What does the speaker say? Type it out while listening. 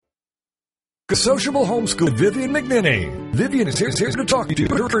Sociable Homeschooler Vivian McNinney. Vivian is here to talk to you,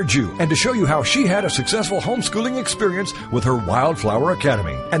 encourage you, and to show you how she had a successful homeschooling experience with her Wildflower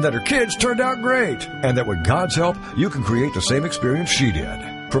Academy, and that her kids turned out great, and that with God's help, you can create the same experience she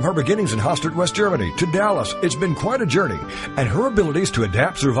did. From her beginnings in Hastert, West Germany, to Dallas, it's been quite a journey, and her abilities to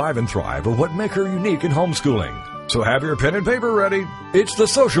adapt, survive, and thrive are what make her unique in homeschooling. So have your pen and paper ready. It's the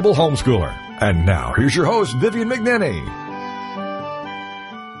Sociable Homeschooler. And now, here's your host, Vivian McNinney.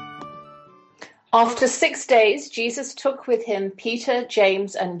 After 6 days, Jesus took with him Peter,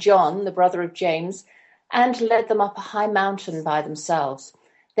 James, and John, the brother of James, and led them up a high mountain by themselves.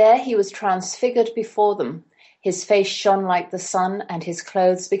 There he was transfigured before them. His face shone like the sun, and his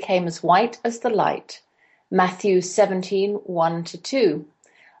clothes became as white as the light. Matthew 17:1-2.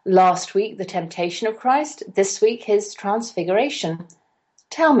 Last week, the temptation of Christ. This week, his transfiguration.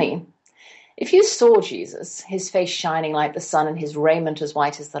 Tell me, if you saw Jesus, his face shining like the sun and his raiment as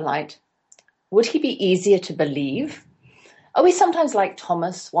white as the light, would he be easier to believe? Are we sometimes like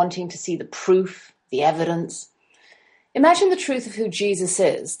Thomas, wanting to see the proof, the evidence? Imagine the truth of who Jesus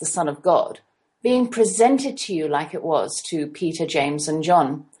is, the Son of God, being presented to you like it was to Peter, James, and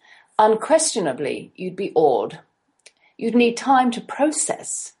John. Unquestionably, you'd be awed. You'd need time to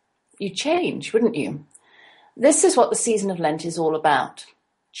process. You'd change, wouldn't you? This is what the season of Lent is all about.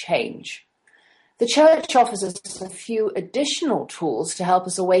 Change. The church offers us a few additional tools to help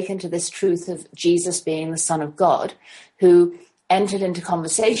us awaken to this truth of Jesus being the Son of God, who entered into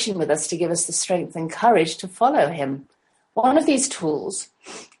conversation with us to give us the strength and courage to follow him. One of these tools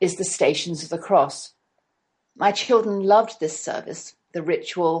is the Stations of the Cross. My children loved this service, the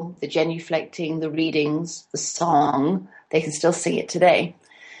ritual, the genuflecting, the readings, the song. They can still sing it today.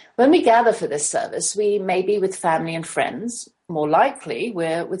 When we gather for this service, we may be with family and friends. More likely,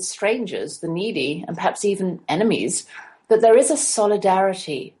 we're with strangers, the needy, and perhaps even enemies. But there is a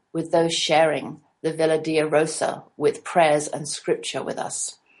solidarity with those sharing the Villa Dia Rosa with prayers and scripture with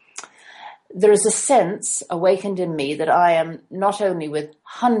us. There is a sense awakened in me that I am not only with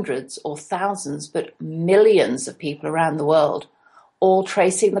hundreds or thousands, but millions of people around the world, all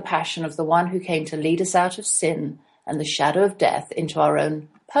tracing the passion of the one who came to lead us out of sin and the shadow of death into our own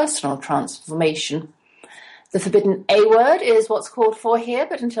personal transformation. The forbidden A word is what's called for here,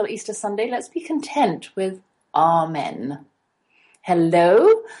 but until Easter Sunday, let's be content with Amen.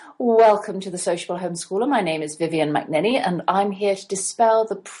 Hello, welcome to the Sociable Homeschooler. My name is Vivian McNinney, and I'm here to dispel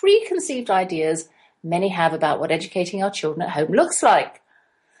the preconceived ideas many have about what educating our children at home looks like.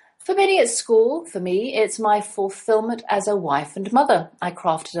 For many at school, for me, it's my fulfillment as a wife and mother. I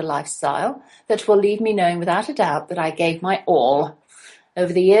crafted a lifestyle that will leave me knowing without a doubt that I gave my all.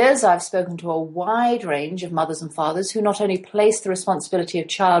 Over the years, I've spoken to a wide range of mothers and fathers who not only place the responsibility of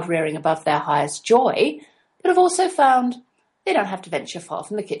child rearing above their highest joy, but have also found they don't have to venture far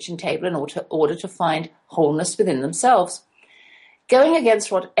from the kitchen table in order to find wholeness within themselves. Going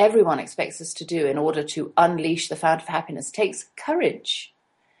against what everyone expects us to do in order to unleash the fount of happiness takes courage.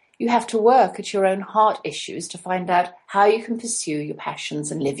 You have to work at your own heart issues to find out how you can pursue your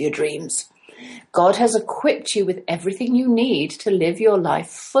passions and live your dreams. God has equipped you with everything you need to live your life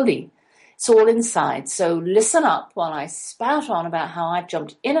fully. It's all inside, so listen up while I spout on about how I've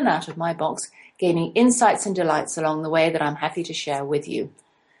jumped in and out of my box, gaining insights and delights along the way that I'm happy to share with you.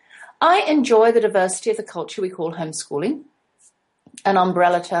 I enjoy the diversity of the culture we call homeschooling, an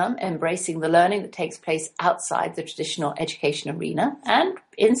umbrella term embracing the learning that takes place outside the traditional education arena and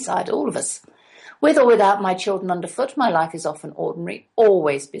inside all of us. With or without my children underfoot, my life is often ordinary,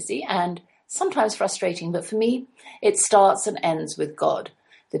 always busy, and sometimes frustrating, but for me, it starts and ends with God,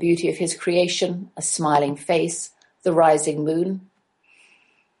 the beauty of his creation, a smiling face, the rising moon,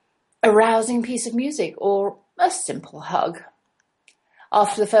 a rousing piece of music, or a simple hug.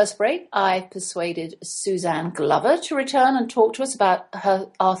 After the first break, I persuaded Suzanne Glover to return and talk to us about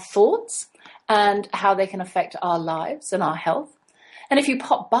our thoughts and how they can affect our lives and our health. And if you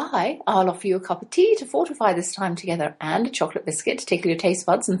pop by, I'll offer you a cup of tea to fortify this time together and a chocolate biscuit to tickle your taste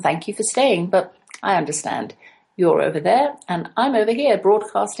buds, and thank you for staying. But I understand you're over there and I'm over here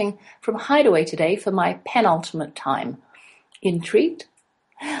broadcasting from Hideaway today for my penultimate time. Intrigued?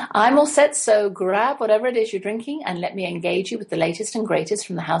 I'm all set, so grab whatever it is you're drinking and let me engage you with the latest and greatest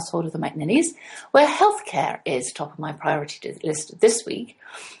from the household of the McNinneys, where healthcare is top of my priority list this week,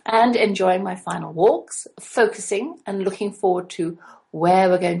 and enjoying my final walks, focusing and looking forward to where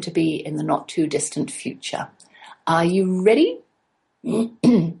we're going to be in the not too distant future. Are you ready? We're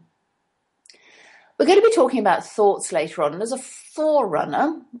going to be talking about thoughts later on, and as a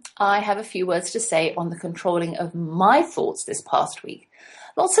forerunner, I have a few words to say on the controlling of my thoughts this past week.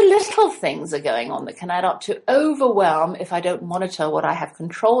 Lots of little things are going on that can add up to overwhelm if I don't monitor what I have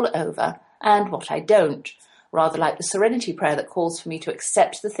control over and what I don't, rather like the serenity prayer that calls for me to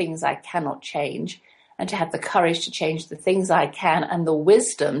accept the things I cannot change and to have the courage to change the things I can and the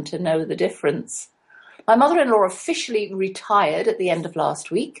wisdom to know the difference. My mother-in-law officially retired at the end of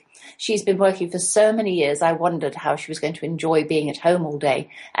last week. She's been working for so many years, I wondered how she was going to enjoy being at home all day,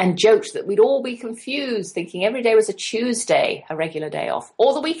 and joked that we'd all be confused, thinking every day was a Tuesday, a regular day off,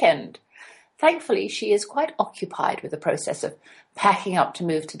 or the weekend. Thankfully, she is quite occupied with the process of packing up to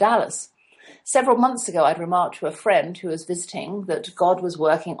move to Dallas. Several months ago, I'd remarked to a friend who was visiting that God was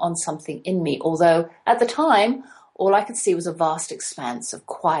working on something in me, although at the time, all I could see was a vast expanse of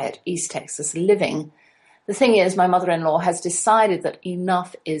quiet East Texas living. The thing is, my mother-in-law has decided that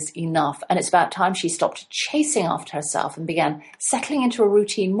enough is enough, and it's about time she stopped chasing after herself and began settling into a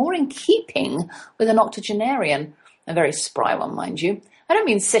routine more in keeping with an octogenarian, a very spry one, mind you. I don't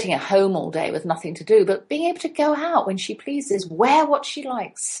mean sitting at home all day with nothing to do, but being able to go out when she pleases, wear what she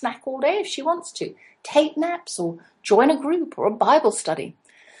likes, snack all day if she wants to, take naps or join a group or a Bible study.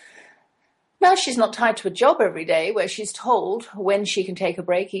 Now she's not tied to a job every day where she's told when she can take a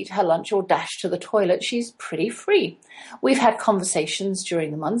break, eat her lunch or dash to the toilet. She's pretty free. We've had conversations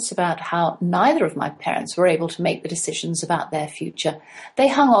during the months about how neither of my parents were able to make the decisions about their future. They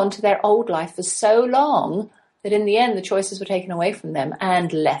hung on to their old life for so long that in the end the choices were taken away from them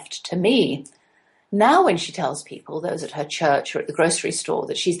and left to me. Now when she tells people, those at her church or at the grocery store,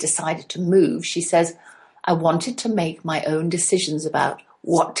 that she's decided to move, she says, I wanted to make my own decisions about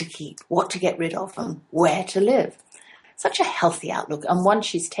what to keep, what to get rid of, and where to live. Such a healthy outlook, and one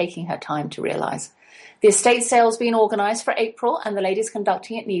she's taking her time to realise. The estate sale's been organised for April, and the ladies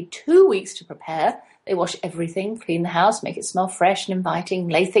conducting it need 2 weeks to prepare. They wash everything, clean the house, make it smell fresh and inviting,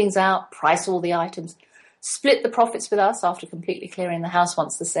 lay things out, price all the items, split the profits with us after completely clearing the house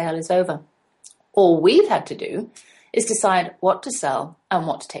once the sale is over. All we've had to do is decide what to sell and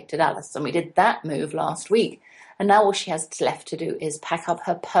what to take to Dallas, and we did that move last week. And now all she has left to do is pack up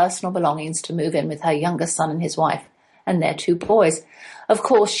her personal belongings to move in with her younger son and his wife and their 2 boys. Of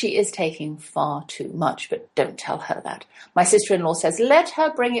course, she is taking far too much, but don't tell her that. My sister-in-law says, let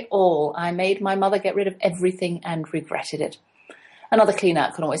her bring it all. I made my mother get rid of everything and regretted it. Another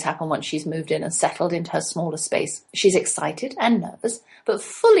clean-out can always happen once she's moved in and settled into her smaller space. She's excited and nervous, but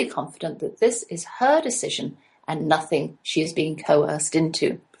fully confident that this is her decision and nothing she is being coerced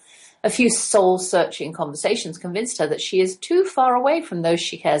into. A few soul-searching conversations convinced her that she is too far away from those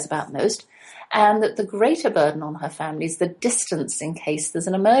she cares about most, and that the greater burden on her family is the distance in case there's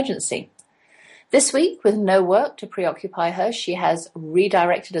an emergency. This week, with no work to preoccupy her, she has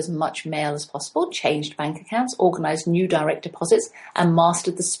redirected as much mail as possible, changed bank accounts, organised new direct deposits, and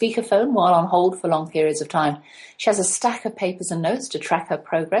mastered the speakerphone while on hold for long periods of time. She has a stack of papers and notes to track her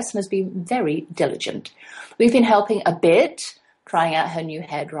progress and has been very diligent. We've been helping a bit, trying out her new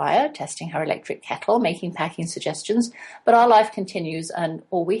hairdryer, testing her electric kettle, making packing suggestions, but our life continues and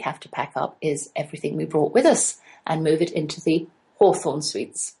all we have to pack up is everything we brought with us and move it into the Hawthorne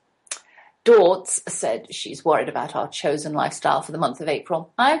suites. Dortz said she's worried about our chosen lifestyle for the month of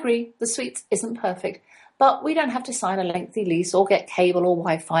April. I agree, the suites isn't perfect, but we don't have to sign a lengthy lease or get cable or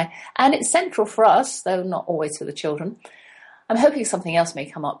Wi-Fi, and it's central for us, though not always for the children. I'm hoping something else may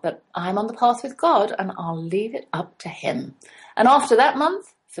come up, but I'm on the path with God and I'll leave it up to him. And after that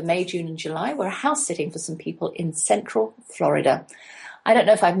month, for May, June and July, we're house sitting for some people in Central Florida. I don't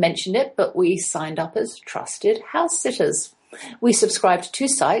know if I've mentioned it, but we signed up as trusted house sitters. We subscribe to 2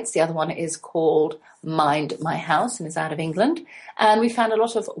 sites. The other one is called Mind My House and is out of England. And we found a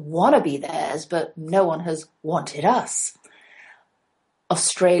lot of wannabe theirs, but no one has wanted us.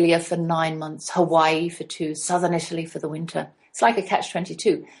 Australia for 9 months, Hawaii for 2, Southern Italy for the winter. It's like a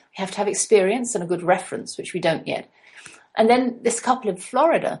catch-22. We have to have experience and a good reference, which we don't yet. And then this couple in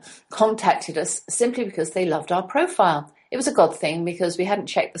Florida contacted us simply because they loved our profile. It was a God thing because we hadn't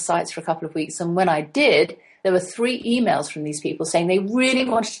checked the sites for a couple of weeks. And when I did, there were 3 emails from these people saying they really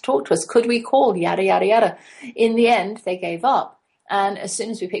wanted to talk to us. Could we call? Yada, yada, yada. In the end, they gave up. And as soon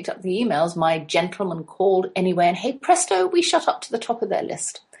as we picked up the emails, my gentleman called anyway. And hey, presto, we shot up to the top of their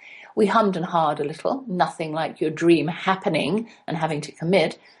list. We hummed and hawed a little. Nothing like your dream happening and having to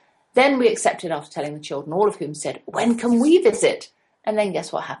commit. Then we accepted after telling the children, all of whom said, when can we visit? And then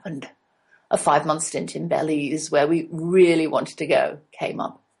guess what happened? A 5-month stint in Belize, where we really wanted to go, came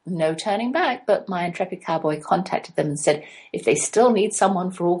up. No turning back, but my intrepid cowboy contacted them and said, if they still need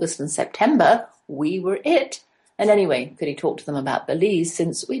someone for August and September, we were it. And anyway, could he talk to them about Belize,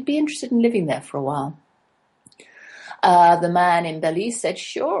 since we'd be interested in living there for a while? The man in Belize said,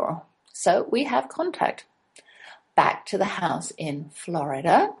 sure. So we have contact. Back to the house in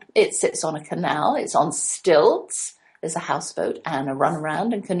Florida. It sits on a canal. It's on stilts. There's a houseboat and a run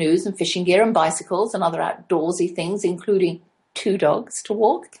around and canoes and fishing gear and bicycles and other outdoorsy things, including 2 dogs to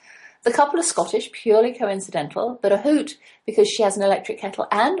walk. The couple are Scottish, purely coincidental, but a hoot because she has an electric kettle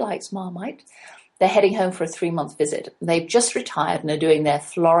and likes Marmite. They're heading home for a 3-month visit. They've just retired and are doing their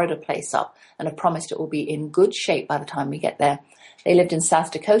Florida place up and have promised it will be in good shape by the time we get there. They lived in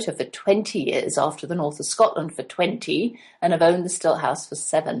South Dakota for 20 years, after the north of Scotland for 20, and have owned the stilt house for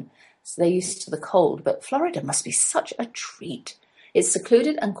 7. So they're used to the cold, but Florida must be such a treat. It's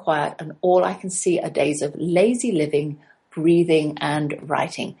secluded and quiet, and all I can see are days of lazy living, breathing, and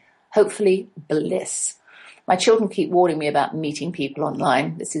writing. Hopefully bliss. My children keep warning me about meeting people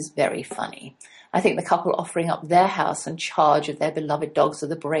online. This is very funny. I think the couple offering up their house and charge of their beloved dogs are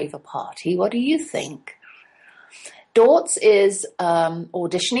the braver party. What do you think? Dortz is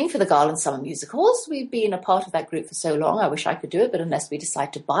auditioning for the Garland Summer Musicals. We've been a part of that group for so long. I wish I could do it, but unless we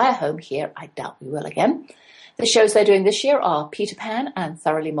decide to buy a home here, I doubt we will again. The shows they're doing this year are Peter Pan and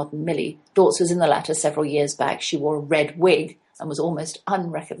Thoroughly Modern Millie. Dortz was in the latter several years back. She wore a red wig and was almost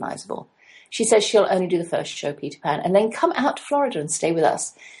unrecognizable. She says she'll only do the first show, Peter Pan, and then come out to Florida and stay with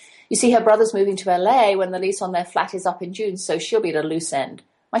us. You see, her brother's moving to LA when the lease on their flat is up in June, so she'll be at a loose end.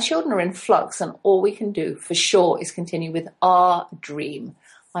 My children are in flux, and all we can do, for sure, is continue with our dream.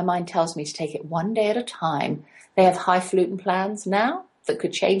 My mind tells me to take it one day at a time. They have highfalutin plans now that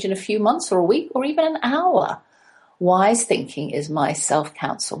could change in a few months or a week or even an hour. Wise thinking is my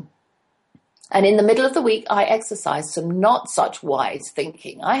self-counsel. And in the middle of the week, I exercised some not such wise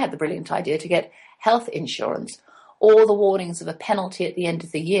thinking. I had the brilliant idea to get health insurance. All the warnings of a penalty at the end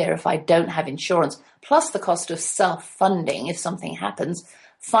of the year if I don't have insurance, plus the cost of self-funding if something happens,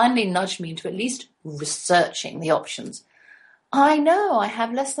 finally nudged me into at least researching the options. I know I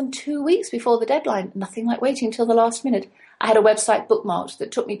have less than 2 weeks before the deadline. Nothing like waiting till the last minute. I had a website bookmarked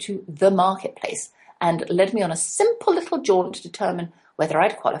that took me to the marketplace and led me on a simple little jaunt to determine whether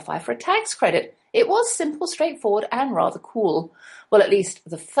I'd qualify for a tax credit. It was simple, straightforward, and rather cool. Well, at least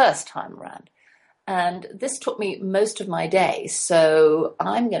the first time around. And this took me most of my day, so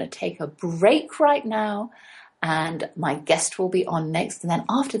I'm going to take a break right now, and my guest will be on next. And then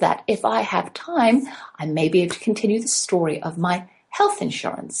after that, if I have time, I may be able to continue the story of my health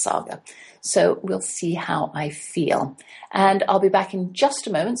insurance saga. So we'll see how I feel. And I'll be back in just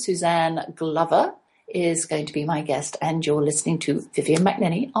a moment. Suzanne Glover is going to be my guest, and you're listening to Vivian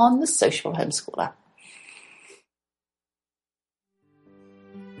McNinney on The Sociable Homeschooler.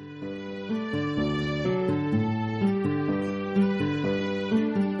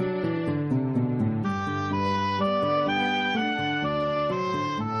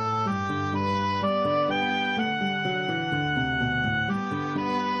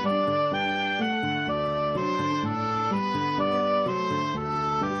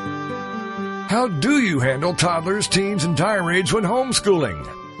 How do you handle toddlers, teens, and tirades when homeschooling?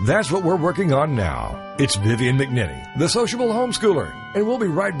 That's what we're working on now. It's Vivian McNinney, the Sociable Homeschooler, and we'll be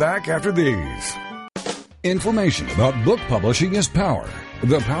right back after these. Information about book publishing is power.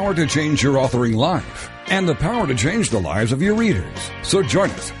 The power to change your authoring life and the power to change the lives of your readers. So join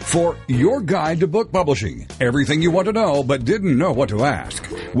us for Your Guide to Book Publishing. Everything you want to know but didn't know what to ask.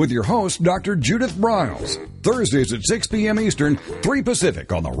 With your host, Dr. Judith Briles. Thursdays at 6 p.m. Eastern, 3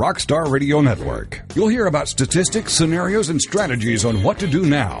 Pacific on the Rockstar Radio Network. You'll hear about statistics, scenarios, and strategies on what to do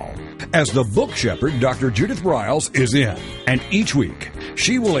now. As the book shepherd, Dr. Judith Briles is in. And each week,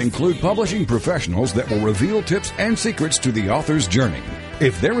 she will include publishing professionals that will reveal tips and secrets to the author's journey.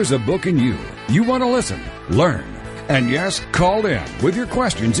 If there is a book in you want to listen, learn, and yes, call in with your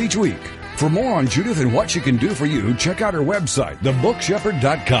questions each week. For more on Judith and what she can do for you, check out her website,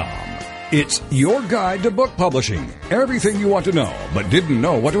 thebookshepherd.com. It's Your Guide to Book Publishing. Everything you want to know but didn't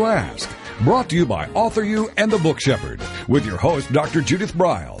know what to ask. Brought to you by Author You and The Book Shepherd with your host, Dr. Judith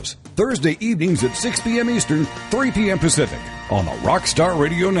Briles. Thursday evenings at 6 p.m. Eastern, 3 p.m. Pacific on the Rockstar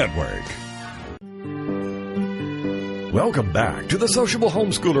Radio Network. Welcome back to The Sociable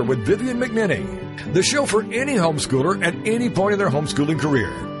Homeschooler with Vivian McNinney, the show for any homeschooler at any point in their homeschooling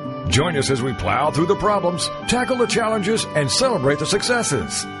career. Join us as we plow through the problems, tackle the challenges, and celebrate the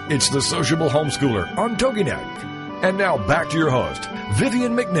successes. It's The Sociable Homeschooler on Toginet. And now back to your host,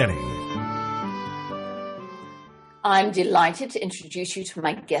 Vivian McNinney. I'm delighted to introduce you to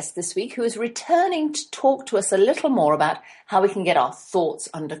my guest this week, who is returning to talk to us a little more about how we can get our thoughts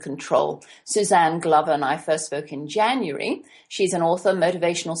under control. Suzanne Glover and I first spoke in January. She's an author,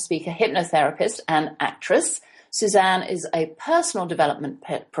 motivational speaker, hypnotherapist, and actress. Suzanne is a personal development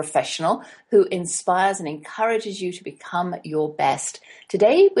professional who inspires and encourages you to become your best.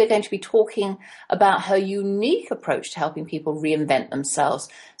 Today, we're going to be talking about her unique approach to helping people reinvent themselves.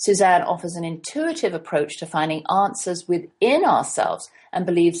 Suzanne offers an intuitive approach to finding answers within ourselves and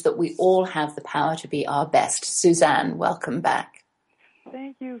believes that we all have the power to be our best. Suzanne, welcome back.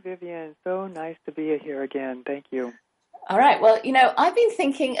 Thank you, Vivian. So nice to be here again. Thank you. All right. Well, I've been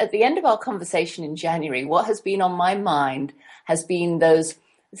thinking at the end of our conversation in January, what has been on my mind has been those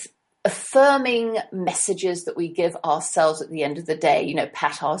affirming messages that we give ourselves at the end of the day,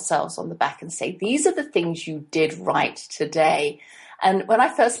 pat ourselves on the back and say, these are the things you did right today. And when I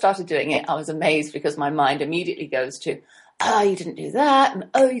first started doing it, I was amazed because my mind immediately goes to, oh, you didn't do that. And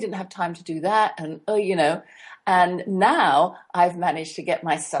oh, you didn't have time to do that. And and now I've managed to get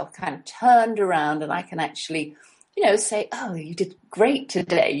myself kind of turned around and I can actually say, oh, you did great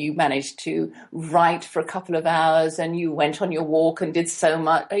today. You managed to write for a couple of hours and you went on your walk and did so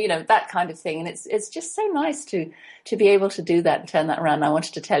much, that kind of thing. And it's just so nice to be able to do that and turn that around. And I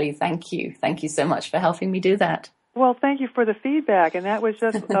wanted to tell you, thank you. Thank you so much for helping me do that. Well, thank you for the feedback. And that was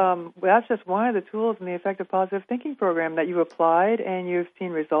just, that's just one of the tools in the Effective Positive Thinking program that you applied and you've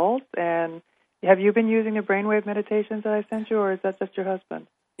seen results. And have you been using the brainwave meditations that I sent you, or is that just your husband?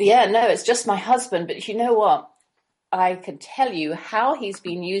 Yeah, no, it's just my husband. But you know what? I can tell you how he's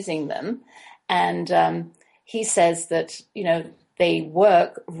been using them. And he says that, they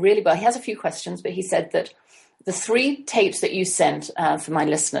work really well. He has a few questions, but he said that the 3 tapes that you sent for my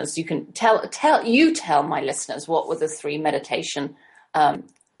listeners, you can tell my listeners what were the 3 meditation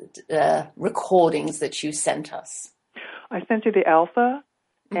recordings that you sent us. I sent you the alpha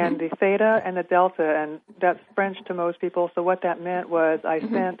and the theta and the delta, and that's French to most people. So what that meant was I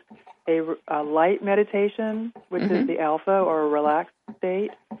sent a light meditation, which is the alpha or a relaxed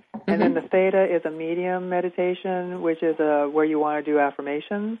state, and then the theta is a medium meditation, which is where you want to do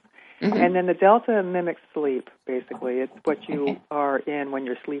affirmations, and then the delta mimics sleep, basically. It's what you are in when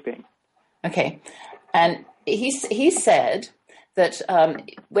you're sleeping. Okay. And he said that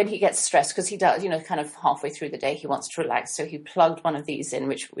when he gets stressed, because he does, kind of halfway through the day, he wants to relax. So he plugged one of these in,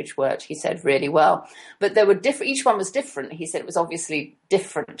 which worked, he said, really well. But they were different. Each one was different. He said it was obviously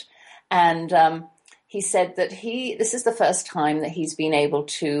different. And he said that this is the first time that he's been able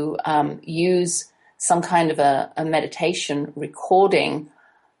to use some kind of a meditation recording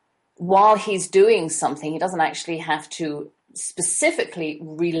while he's doing something. He doesn't actually have to specifically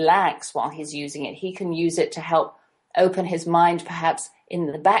relax while he's using it. He can use it to help open his mind, perhaps in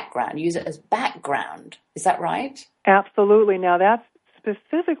the background, use it as background. Is that right? Absolutely. Now, that's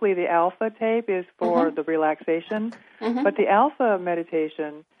specifically the alpha tape is for the relaxation, but the alpha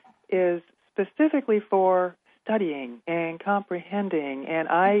meditation is specifically for studying and comprehending. And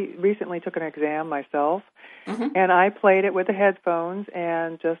I recently took an exam myself, and I played it with the headphones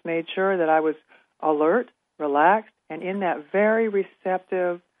and just made sure that I was alert, relaxed, and in that very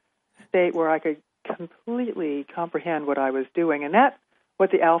receptive state where I could completely comprehend what I was doing. And that's what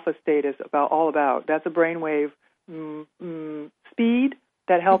the alpha state is all about. That's a brainwave speed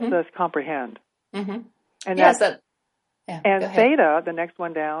that helps us comprehend. And and theta, the next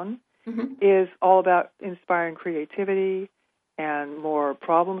one down, is all about inspiring creativity and more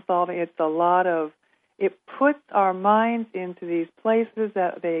problem solving. It puts our minds into these places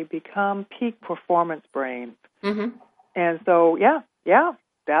that they become peak performance brains. And so,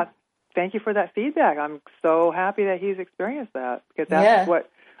 thank you for that feedback. I'm so happy that he's experienced that, because that's what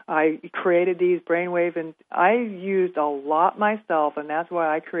I created, these brainwave, and I used a lot myself, and that's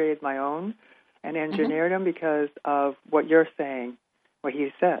why I created my own and engineered them, because of what you're saying, what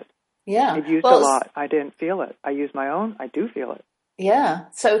he said. Yeah. It used a lot. I didn't feel it. I used my own. I do feel it. Yeah.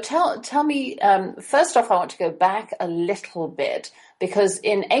 So tell me, first off, I want to go back a little bit, because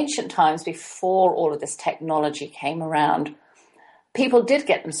in ancient times, before all of this technology came around, people did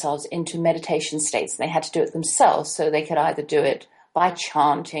get themselves into meditation states, and they had to do it themselves. So they could either do it by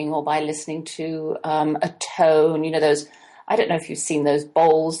chanting or by listening to a tone. Those, I don't know if you've seen those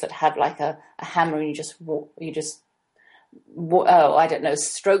bowls that have like a hammer, and you just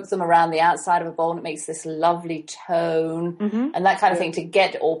stroke them around the outside of a bowl, and it makes this lovely tone and that kind of thing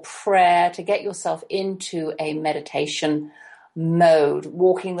or prayer, to get yourself into a meditation mode.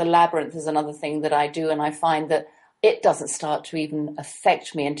 Walking the labyrinth is another thing that I do, and I find that it doesn't start to even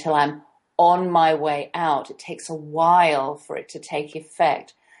affect me until I'm on my way out. It takes a while for it to take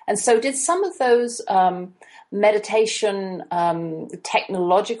effect. And so did some of those meditation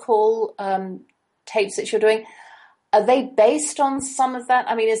technological tapes that you're doing, are they based on some of that?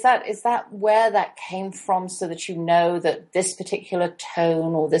 I mean, is that where that came from, so that you know that this particular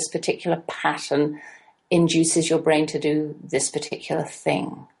tone or this particular pattern induces your brain to do this particular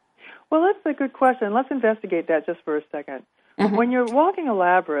thing? Well, that's a good question. Let's investigate that just for a second. Mm-hmm. When you're walking a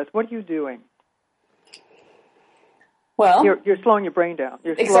labyrinth, what are you doing? Well, you're slowing your brain down.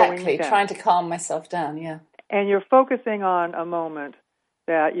 You're exactly, slowing it down. Trying to calm myself down, yeah. And you're focusing on a moment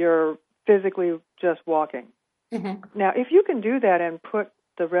that you're physically just walking. Mm-hmm. Now, if you can do that and put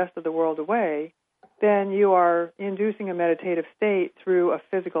the rest of the world away, then you are inducing a meditative state through a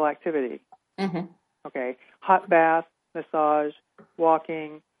physical activity. Mm-hmm. Okay, hot bath, massage,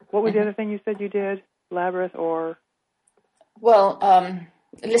 walking. What was the other thing you said you did? Labyrinth or? Well,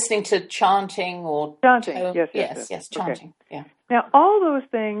 listening to chanting or... Chanting, yes, chanting, okay. Yeah. Now, all those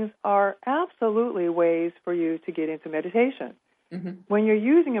things are absolutely ways for you to get into meditation. Mm-hmm. When you're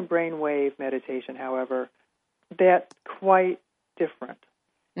using a brainwave meditation, however, that's quite different.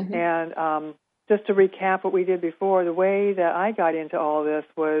 Mm-hmm. And just to recap what we did before, the way that I got into all this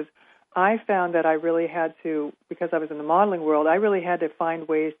was I found that I really had to, because I was in the modeling world, I really had to find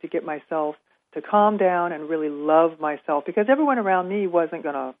ways to get myself to calm down and really love myself, because everyone around me wasn't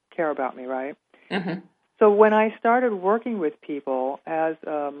going to care about me, right? Mm-hmm. So when I started working with people as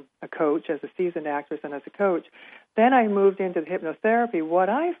a coach, as a seasoned actress and as a coach, then I moved into the hypnotherapy. What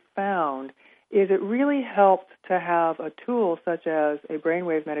I found is it really helped to have a tool such as a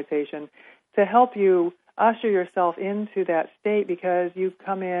brainwave meditation to help you usher yourself into that state, because you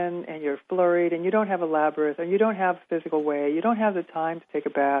come in and you're flurried and you don't have a labyrinth and you don't have a physical way, you don't have the time to take a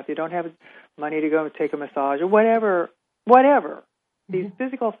bath, you don't have money to go take a massage or whatever. Mm-hmm. These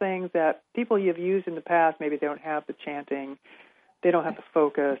physical things that people you've used in the past, maybe they don't have the chanting, they don't have the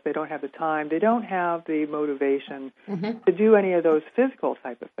focus, they don't have the time, they don't have the motivation to do any of those physical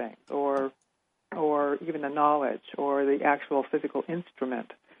type of things, or even the knowledge or the actual physical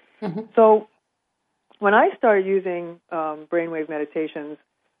instrument. Mm-hmm. So when I started using brainwave meditations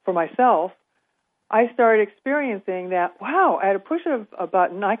for myself, I started experiencing that, wow, at a push of a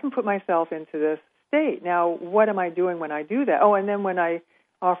button, I can put myself into this state. Now, what am I doing when I do that? Oh, and then when I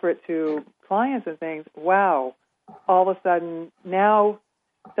offer it to clients and things, wow, all of a sudden now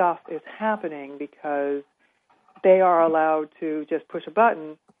stuff is happening because they are allowed to just push a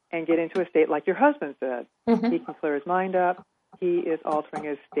button and get into a state like your husband said. Mm-hmm. He can clear his mind up. He is altering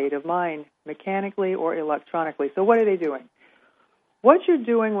his state of mind mechanically or electronically. So what are they doing? What you're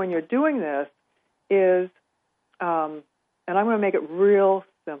doing when you're doing this is, and I'm going to make it real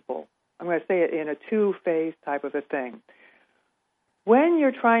simple. I'm going to say it in a two-phase type of a thing. When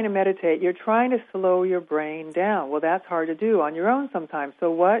you're trying to meditate, you're trying to slow your brain down. Well, that's hard to do on your own sometimes.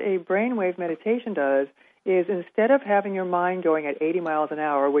 So what a brainwave meditation does is, instead of having your mind going at 80 miles an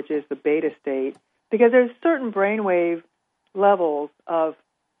hour, which is the beta state, because there's certain brainwave levels of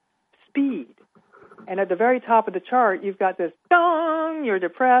speed. And at the very top of the chart, you've got this, dong, you're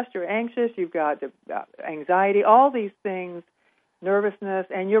depressed, you're anxious, you've got anxiety, all these things, nervousness,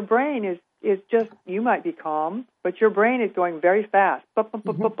 and your brain is just, you might be calm, but your brain is going very fast.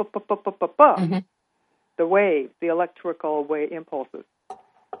 Mm-hmm. The waves, the electrical wave impulses.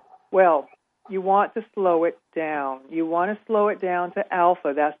 Well, you want to slow it down. You want to slow it down to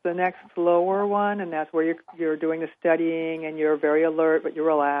alpha. That's the next slower one, and that's where you're doing the studying and you're very alert, but you're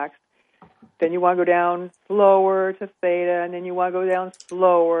relaxed. Then you want to go down slower to theta, and then you want to go down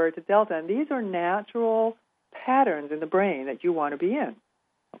slower to delta. And these are natural patterns in the brain that you want to be in.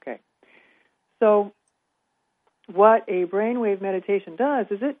 Okay. So what a brainwave meditation does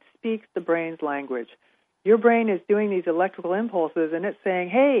is it speaks the brain's language. Your brain is doing these electrical impulses, and it's saying,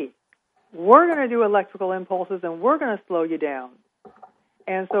 hey, we're going to do electrical impulses, and we're going to slow you down.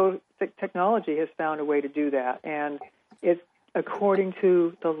 And so technology has found a way to do that, and it's according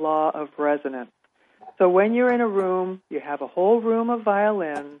to the law of resonance. So when you're in a room, you have a whole room of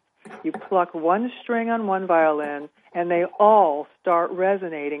violins, you pluck one string on one violin, and they all start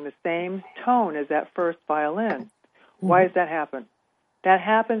resonating the same tone as that first violin. Mm-hmm. Why does that happen? That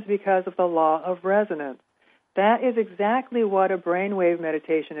happens because of the law of resonance. That is exactly what a brainwave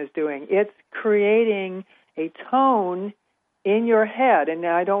meditation is doing. It's creating a tone in your head. And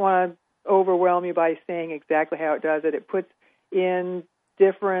now I don't want to overwhelm you by saying exactly how it does it. It puts in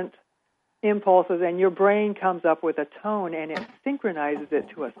different impulses, and your brain comes up with a tone, and it synchronizes it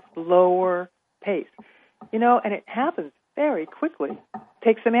to a slower pace. And it happens very quickly.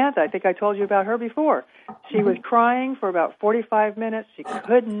 Take Samantha. I think I told you about her before. She was crying for about 45 minutes. She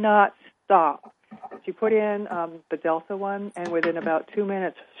could not stop. She put in the Delta one, and within about 2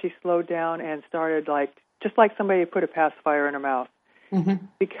 minutes, she slowed down and started just like somebody put a pacifier in her mouth,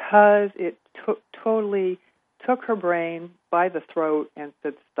 because it totally took her brain by the throat and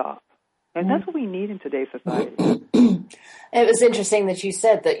said stop. And that's what we need in today's society. It was interesting that you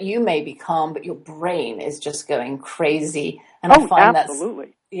said that you may be calm, but your brain is just going crazy. And I find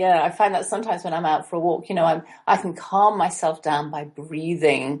absolutely. I find that sometimes when I'm out for a walk, I can calm myself down by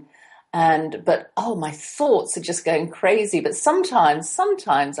breathing, but my thoughts are just going crazy. But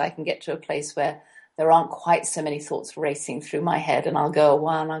sometimes I can get to a place where there aren't quite so many thoughts racing through my head, and I'll go a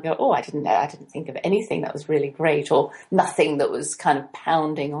while and I'll go, I didn't think of anything that was really great, or nothing that was kind of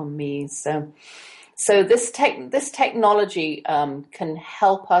pounding on me. So this technology can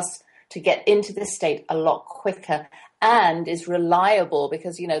help us to get into this state a lot quicker, and is reliable,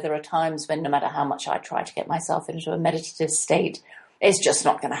 because, there are times when no matter how much I try to get myself into a meditative state, it's just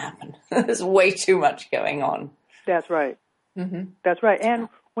not going to happen. There's way too much going on. That's right. Mm-hmm. That's right. And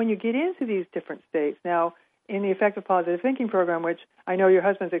when you get into these different states, now in the Effective Positive Thinking program, which I know your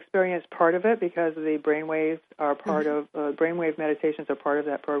husband's experienced part of it because the brainwaves are part of, brainwave meditations are part of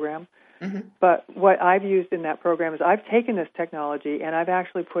that program. Mm-hmm. But what I've used in that program is I've taken this technology and I've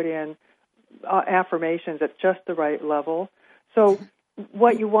actually put in affirmations at just the right level. So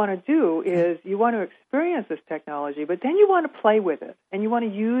what you want to do is you want to experience this technology, but then you want to play with it and you want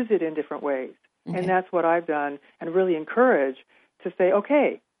to use it in different ways. Okay. And that's what I've done, and really encourage to say,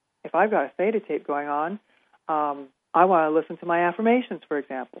 okay, if I've got a theta tape going on, I want to listen to my affirmations, for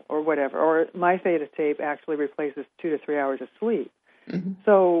example, or whatever. Or my theta tape actually replaces 2 to 3 hours of sleep. Mm-hmm.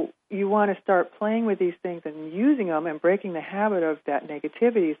 So you want to start playing with these things and using them and breaking the habit of that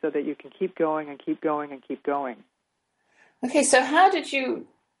negativity so that you can keep going and keep going and keep going. Okay, so how did you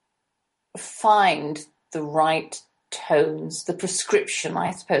find the right tones, the prescription,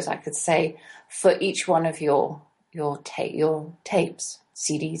 I suppose I could say, for each one of your tapes,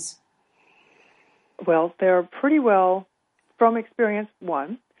 CDs? Well, they're pretty well from experience,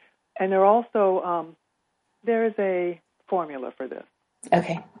 one, and they're also, there is a formula for this.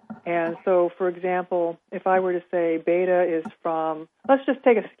 Okay. And so, for example, if I were to say beta is from, let's just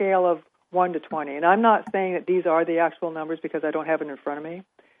take a scale of 1 to 20. And I'm not saying that these are the actual numbers because I don't have it in front of me.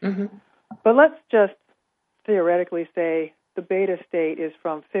 Mm-hmm. But let's just theoretically say the beta state is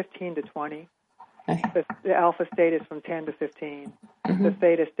from 15 to 20. Okay. The alpha state is from 10 to 15. Mm-hmm. The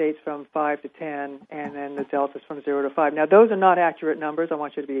theta state's from 5 to 10. And then the delta's from 0 to 5. Now, those are not accurate numbers. I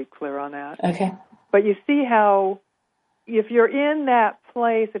want you to be clear on that. Okay. But you see how, if you're in that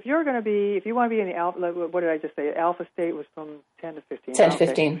place, if you want to be in the alpha, what did I just say? Alpha state was from 10 to 15. 10 to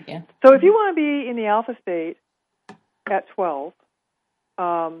 15, yeah. So if you want to be in the alpha state at 12,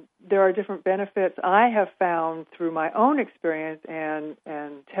 there are different benefits I have found through my own experience and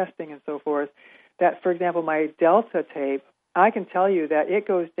testing and so forth, that, for example, my delta tape, I can tell you that it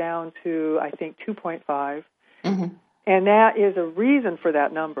goes down to, I think, 2.5, mm-hmm. and that is a reason for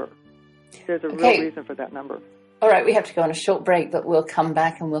that number. There's a real reason for that number. All right, we have to go on a short break, but we'll come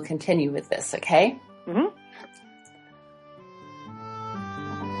back and we'll continue with this, okay? Mm-hmm.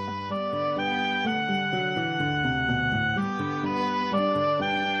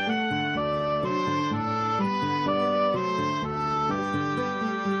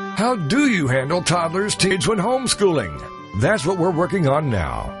 How do you handle toddlers, teens when homeschooling? That's what we're working on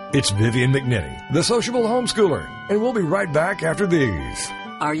now. It's Vivian McNinney, the Sociable Homeschooler, and we'll be right back after these.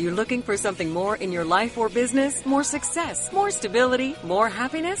 Are you looking for something more in your life or business? More success, more stability, more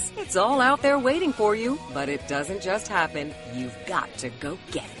happiness? It's all out there waiting for you, but it doesn't just happen. You've got to go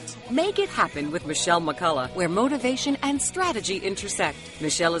get it. Make it happen with Michelle McCullough, where motivation and strategy intersect.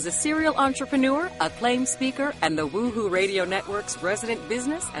 Michelle is a serial entrepreneur, acclaimed speaker, and the Woohoo Radio Network's resident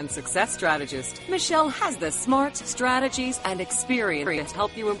business and success strategist. Michelle has the smarts, strategies, and experience to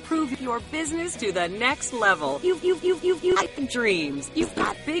help you improve your business to the next level. You've got dreams. You've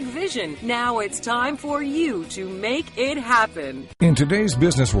got big vision. Now it's time for you to make it happen. In today's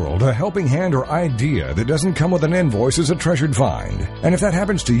business world, a helping hand or idea that doesn't come with an invoice is a treasured find. And if that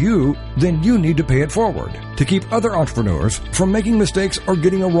happens to you, then you need to pay it forward to keep other entrepreneurs from making mistakes or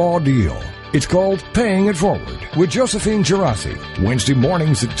getting a raw deal. It's called Paying It Forward with Josephine Girassi, Wednesday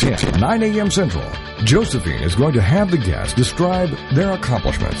mornings at 9 a.m. Central. Josephine is going to have the guests describe their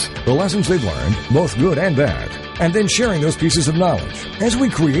accomplishments, the lessons they've learned, both good and bad, and then sharing those pieces of knowledge as we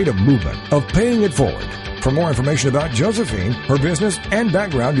create a movement of paying it forward. For more information about Josephine, her business, and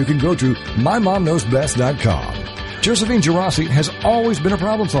background, you can go to mymomknowsbest.com. Josephine Girassi has always been a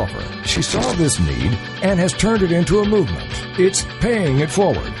problem solver. She saw this need and has turned it into a movement. It's Paying It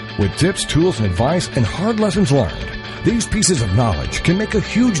Forward with tips, tools, and advice and hard lessons learned. These pieces of knowledge can make a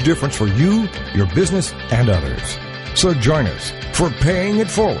huge difference for you, your business, and others. So join us for Paying It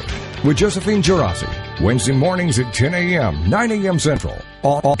Forward with Josephine Girassi, Wednesday mornings at 10 a.m., 9 a.m. Central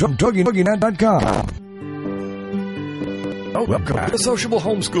on Toginet.com. Oh, welcome back to Sociable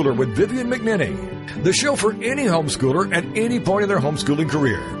Homeschooler with Vivian McNinney, the show for any homeschooler at any point in their homeschooling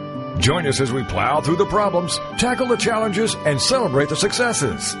career. Join us as we plow through the problems, tackle the challenges, and celebrate the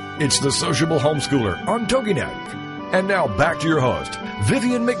successes. It's the Sociable Homeschooler on Toginet. And now back to your host,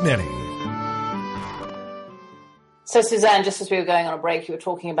 Vivian McNinney. So, Suzanne, just as we were going on a break, you were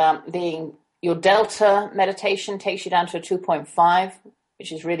talking about your Delta meditation takes you down to a 2.5,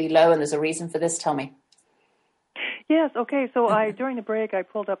 which is really low, and there's a reason for this. Tell me. Yes, okay, so during the break I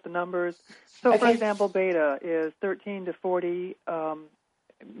pulled up the numbers. So, for example, beta is 13 to 40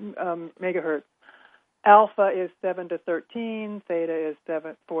 megahertz. Alpha is 7 to 13, theta is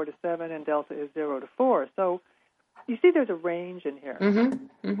 4 to 7, and delta is 0 to 4. So you see there's a range in here.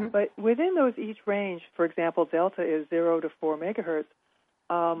 Mm-hmm. Mm-hmm. But within those each range, for example, delta is 0 to 4 megahertz.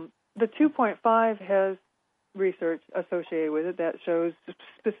 The 2.5 has research associated with it that shows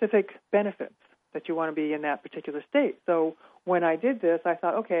specific benefits that you want to be in that particular state. So when I did this, I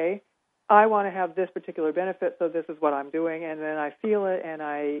thought, okay, I want to have this particular benefit, so this is what I'm doing, and then I feel it, and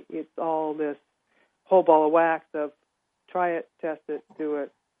it's all this whole ball of wax of try it, test it, do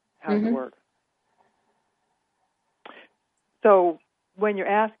it, how does it work? So when you're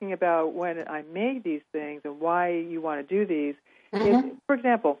asking about when I made these things and why you want to do these, for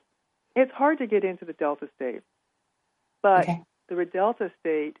example, it's hard to get into the delta state, but the delta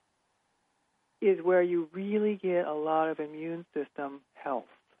state is where you really get a lot of immune system health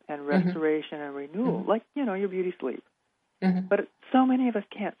and restoration and renewal, like, your beauty sleep. But so many of us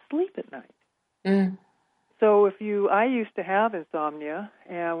can't sleep at night. So I used to have insomnia,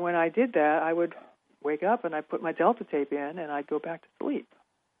 and when I did that, I would wake up and I'd put my Delta tape in and I'd go back to sleep.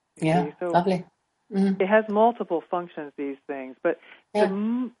 Yeah, so lovely. It has multiple functions, these things, but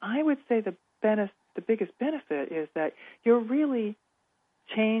I would say the biggest benefit is that you're really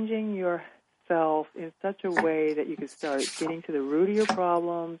changing yourself in such a way that you can start getting to the root of your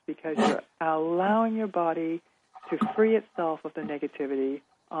problems, because you're allowing your body to free itself of the negativity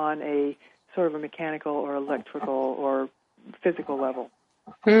on a sort of a mechanical or electrical or physical level.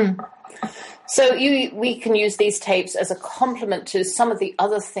 So we can use these tapes as a complement to some of the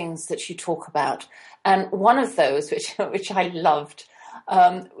other things that you talk about. And one of those, which I loved,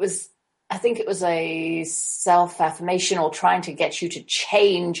 was, I think it was a self-affirmation or trying to get you to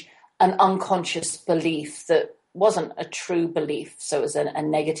change an unconscious belief that wasn't a true belief. So it was a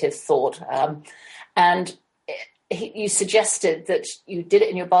negative thought. And you suggested that you did it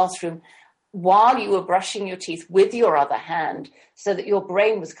in your bathroom while you were brushing your teeth with your other hand, so that your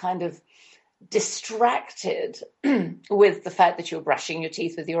brain was kind of distracted with the fact that you were brushing your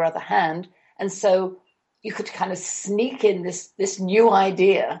teeth with your other hand. And so you could kind of sneak in this new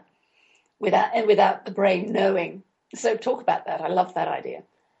idea without the brain knowing. So talk about that. I love that idea.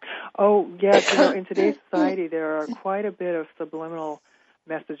 Oh, yes. In today's society, there are quite a bit of subliminal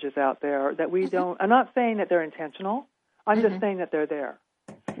messages out there that we don't. I'm not saying that they're intentional. I'm just saying that they're there.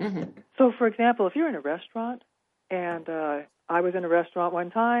 So, for example, if you're in a restaurant, and I was in a restaurant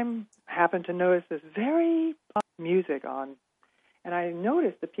one time, happened to notice this very music on, and I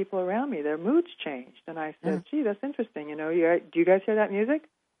noticed the people around me, their moods changed. And I said, gee, that's interesting. Do you guys hear that music?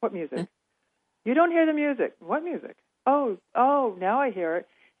 What music? You don't hear the music. What music? Oh, now I hear it.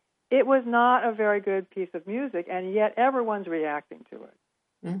 It was not a very good piece of music, and yet everyone's reacting to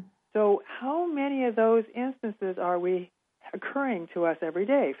it. So how many of those instances are we occurring to us every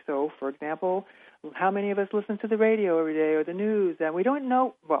day? So, for example, how many of us listen to the radio every day or the news, and we don't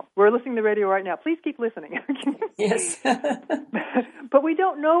know? Well, we're listening to the radio right now. Please keep listening. Yes. But we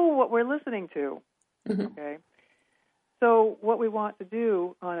don't know what we're listening to. Okay? So what we want to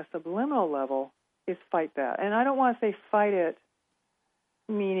do on a subliminal level is fight that. And I don't want to say fight it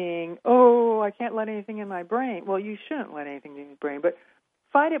meaning, I can't let anything in my brain. Well, you shouldn't let anything in your brain, but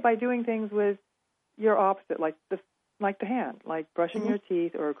fight it by doing things with your opposite, like the hand, like brushing your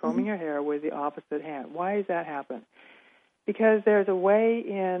teeth or combing your hair with the opposite hand. Why does that happen? Because there's a way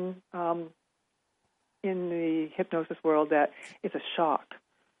in the hypnosis world that it's a shock.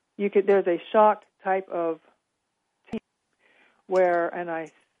 There's a shock type of technique where, and I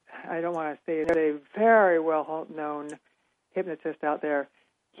don't want to say it, there's a very well-known hypnotist out there.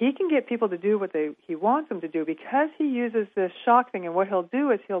 He can get people to do what he wants them to do because he uses this shock thing, and what he'll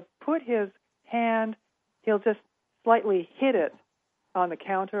do is he'll put his hand, he'll just slightly hit it on the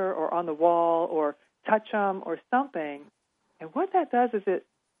counter or on the wall or touch them or something. And what that does is it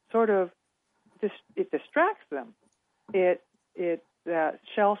sort of it distracts them. It's that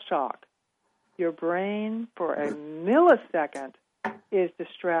shell shock. Your brain for a millisecond is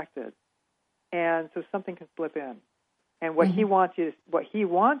distracted, and so something can slip in. And what he wants you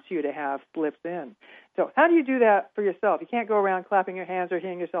to have slips in. So how do you do that for yourself? You can't go around clapping your hands or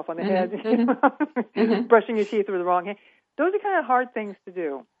hitting yourself on the head, brushing your teeth with the wrong hand. Those are kind of hard things to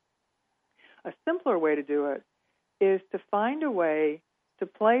do. A simpler way to do it is to find a way to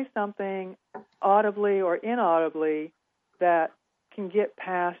play something audibly or inaudibly that can get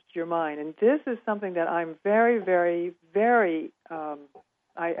past your mind. And this is something that I'm very, very, very,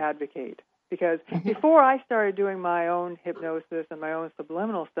 I advocate. Because before I started doing my own hypnosis and my own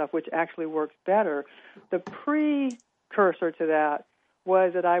subliminal stuff, which actually works better, the precursor to that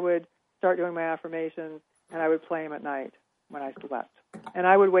was that I would start doing my affirmations and I would play them at night when I slept. And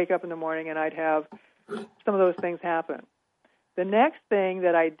I would wake up in the morning and I'd have some of those things happen. The next thing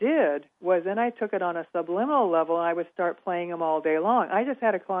that I did was then I took it on a subliminal level and I would start playing them all day long. I just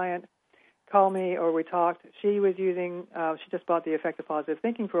had a client call me, or we talked. She was using, she just bought the Effective Positive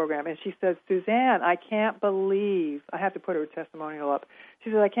Thinking program, and she said, Suzanne, I can't believe, I have to put her testimonial up. She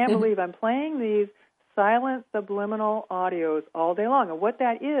said, I can't believe I'm playing these silent subliminal audios all day long. And what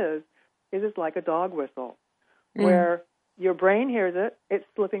that is it's like a dog whistle, where your brain hears it, it's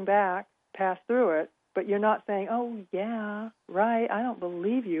slipping back, pass through it, but you're not saying, oh, yeah, right, I don't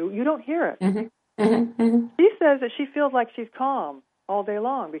believe you. You don't hear it. She says that she feels like she's calm all day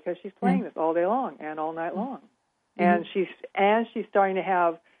long because she's playing this all day long and all night long. And she's starting to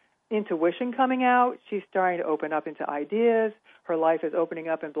have intuition coming out. She's starting to open up into ideas. Her life is opening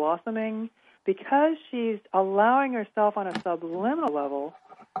up and blossoming because she's allowing herself on a subliminal level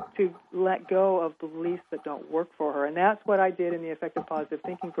to let go of beliefs that don't work for her. And that's what I did in the Effective Positive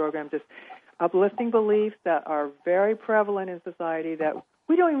Thinking program, just uplifting beliefs that are very prevalent in society that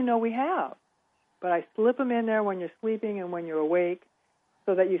we don't even know we have. But I slip them in there when you're sleeping and when you're awake,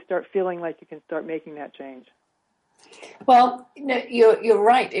 so that you start feeling like you can start making that change. Well, you're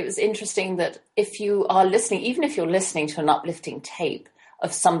right. It was interesting that if you are listening, even if you're listening to an uplifting tape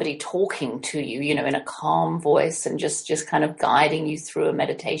of somebody talking to you, in a calm voice and just kind of guiding you through a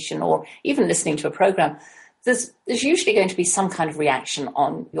meditation, or even listening to a program, there's usually going to be some kind of reaction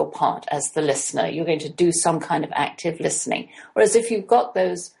on your part as the listener. You're going to do some kind of active listening. Whereas if you've got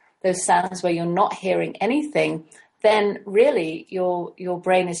those sounds where you're not hearing anything, then really your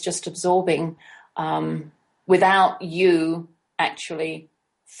brain is just absorbing without you actually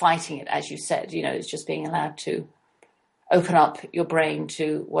fighting it, as you said. It's just being allowed to open up your brain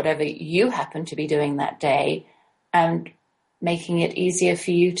to whatever you happen to be doing that day and making it easier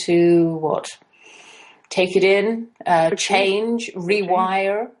for you to, take it in, change,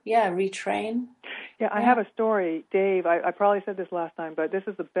 rewire, retrain. Yeah, I have a story, Dave. I probably said this last time, but this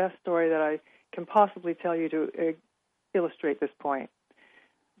is the best story that I can possibly tell you to illustrate this point.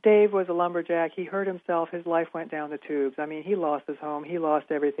 Dave was a lumberjack. He hurt himself. His life went down the tubes. I mean, he lost his home. He lost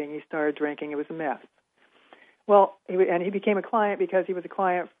everything. He started drinking. It was a mess. Well, he became a client because he was a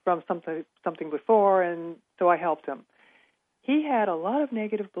client from something before, and so I helped him. He had a lot of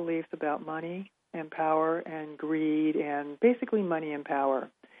negative beliefs about money and power and greed and basically money and power.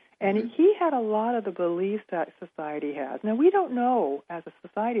 And he had a lot of the beliefs that society has. Now, we don't know as a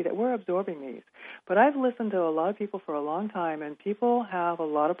society that we're absorbing these, but I've listened to a lot of people for a long time, and people have a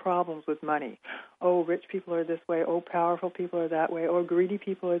lot of problems with money. Oh, rich people are this way. Oh, powerful people are that way. Oh, greedy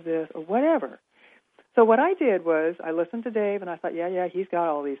people are this, or whatever. So what I did was I listened to Dave, and I thought, yeah, he's got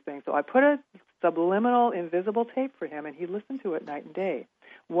all these things. So I put a subliminal, invisible tape for him, and he listened to it night and day.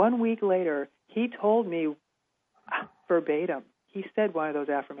 1 week later, he told me verbatim, he said one of those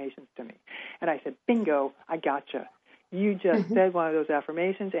affirmations to me. And I said, bingo, I gotcha. You just said one of those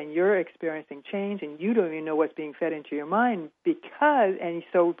affirmations, and you're experiencing change, and you don't even know what's being fed into your mind because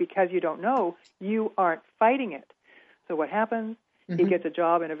you don't know, you aren't fighting it. So what happens? He gets a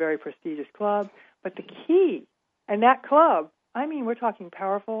job in a very prestigious club. But the key, and that club, I mean, we're talking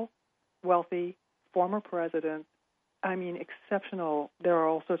powerful, wealthy, former presidents, I mean, exceptional. There are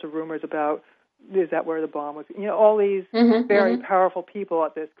all sorts of rumors about, is that where the bomb was? All these very powerful people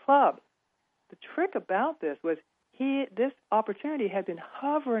at this club. The trick about this was this opportunity had been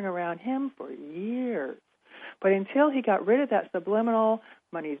hovering around him for years. But until he got rid of that subliminal,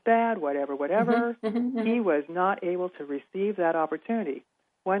 money's bad, whatever, he was not able to receive that opportunity.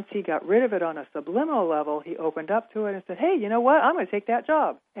 Once he got rid of it on a subliminal level, he opened up to it and said, hey, you know what? I'm going to take that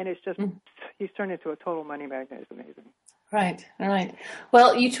job. And it's just, he's turned into a total money magnet. It's amazing. Right.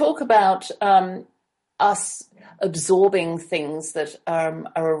 Well, you talk about us absorbing things that are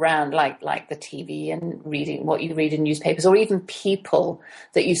around, like the TV and reading what you read in newspapers, or even people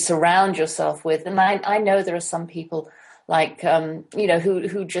that you surround yourself with. And I know there are some people like,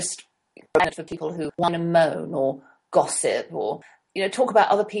 who just, for people who want to moan or gossip or, talk about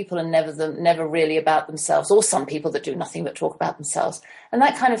other people and never really about themselves, or some people that do nothing but talk about themselves. And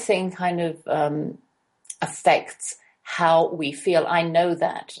that kind of thing kind of affects how we feel. I know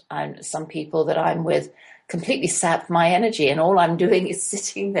that. Some people that I'm with completely sap my energy, and all I'm doing is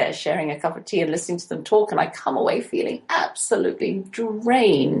sitting there sharing a cup of tea and listening to them talk, and I come away feeling absolutely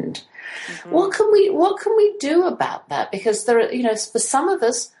drained. Mm-hmm. What can we do about that? Because there are, for some of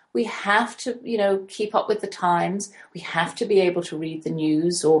us, we have to, keep up with the times. We have to be able to read the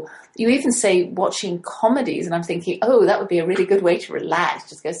news, or you even say watching comedies, and I'm thinking, oh, that would be a really good way to relax.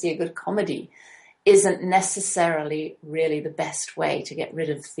 Just go see a good comedy. Isn't necessarily really the best way to get rid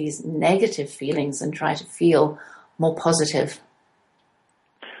of these negative feelings and try to feel more positive.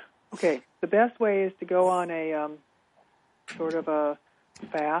 Okay, the best way is to go on a sort of a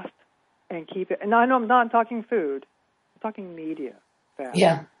fast and keep it. And I'm not talking food. I'm talking media fast.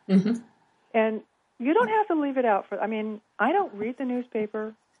 Yeah. Mm-hmm. And you don't have to leave it out I don't read the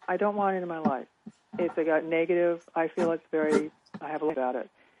newspaper. I don't want it in my life. It's got negative. I feel I have a lot about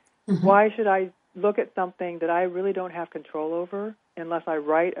it. Mm-hmm. Why should I look at something that I really don't have control over unless I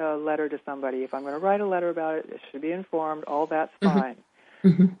write a letter to somebody? If I'm going to write a letter about it, it should be informed. All that's fine.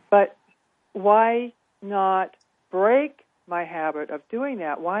 Mm-hmm. But why not break my habit of doing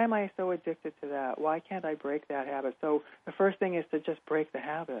that? Why am I so addicted to that? Why can't I break that habit? So the first thing is to just break the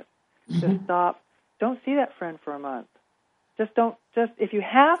habit. Mm-hmm. Just stop. Don't see that friend for a month. If you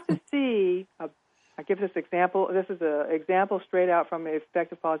have to see I give this example. This is an example straight out from the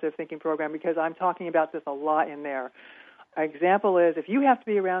Effective Positive Thinking program, because I'm talking about this a lot in there. An example is if you have to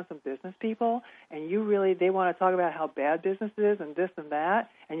be around some business people and they want to talk about how bad business is and this and that,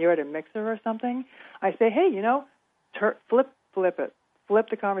 and you're at a mixer or something, I say, hey, flip it. Flip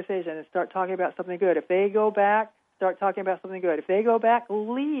the conversation and start talking about something good. If they go back, start talking about something good. If they go back,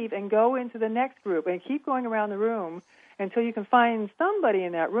 leave and go into the next group and keep going around the room until you can find somebody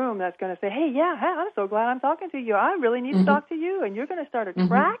in that room that's going to say, hey, I'm so glad I'm talking to you. I really need to talk to you. And you're going to start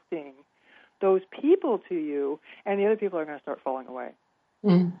attracting those people to you, and the other people are going to start falling away.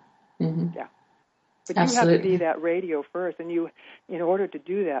 Mm-hmm. Yeah. But Absolutely. You have to be that radio first. And in order to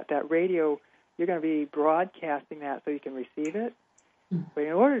do that radio, you're going to be broadcasting that so you can receive it. Mm-hmm. But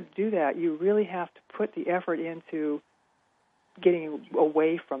in order to do that, you really have to put the effort into getting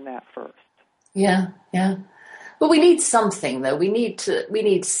away from that first. Yeah. But we need something, though. We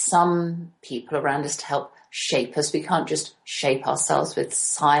need some people around us to help shape us. We can't just shape ourselves with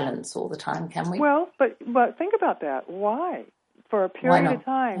silence all the time, can we? Well, but think about that. Why? For a period of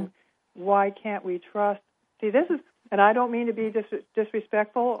time, why can't we trust? See, this is, and I don't mean to be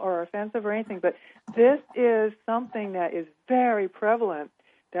disrespectful or offensive or anything, but this is something that is very prevalent,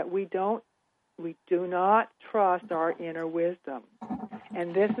 that we do not trust our inner wisdom.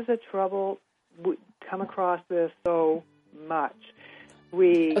 And this is a trouble. We come across this so much.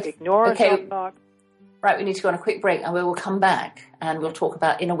 We ignore our self-talk. Right, we need to go on a quick break, and we will come back and we'll talk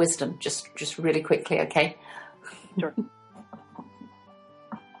about inner wisdom just really quickly, okay? Sure.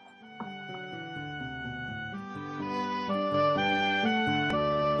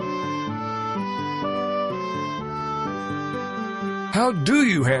 How do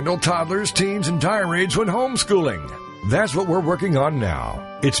you handle toddlers, teens, and tirades when homeschooling? That's what we're working on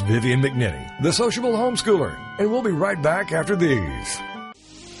now. It's Vivian McNinney, the Sociable Homeschooler, and we'll be right back after these.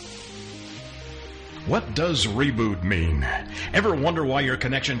 What does reboot mean? Ever wonder why your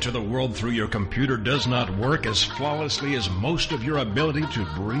connection to the world through your computer does not work as flawlessly as most of your ability to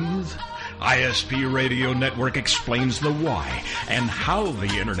breathe? ISP Radio Network explains the why and how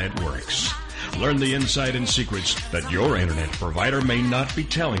the Internet works. Learn the insight and secrets that your Internet provider may not be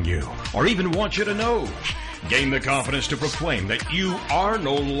telling you or even want you to know. Gain the confidence to proclaim that you are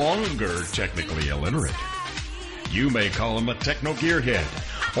no longer technically illiterate. You may call him a techno gearhead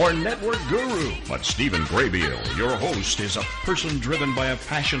or network guru, but Stephen Graybill, your host, is a person driven by a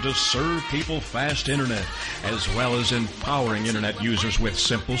passion to serve people fast Internet, as well as empowering Internet users with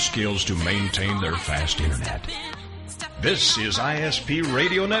simple skills to maintain their fast Internet. This is ISP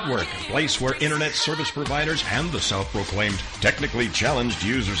Radio Network, a place where Internet service providers and the self-proclaimed technically challenged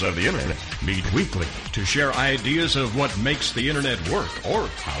users of the Internet meet weekly to share ideas of what makes the Internet work or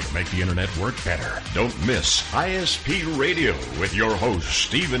how to make the Internet work better. Don't miss ISP Radio with your host,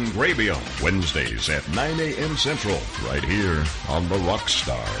 Stephen Graybill, Wednesdays at 9 a.m. Central, right here on the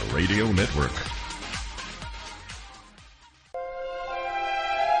Rockstar Radio Network.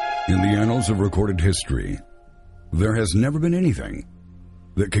 In the annals of recorded history, there has never been anything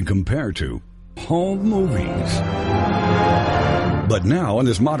that can compare to home movies. But now, in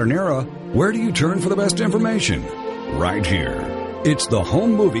this modern era, where do you turn for the best information? Right here. It's the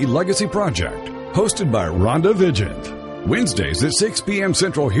Home Movie Legacy Project, hosted by Rhonda Vigent. Wednesdays at 6 p.m.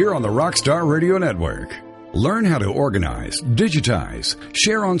 Central here on the Rockstar Radio Network. Learn how to organize, digitize,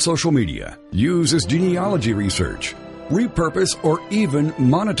 share on social media, use as genealogy research, repurpose, or even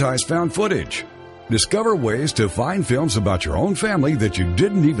monetize found footage. Discover ways to find films about your own family that you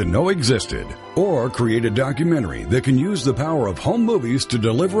didn't even know existed. Or create a documentary that can use the power of home movies to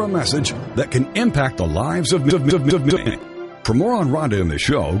deliver a message that can impact the lives of many. For more on Rhonda and the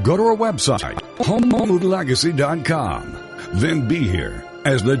show, go to our website, homemovielegacy.com. Then be here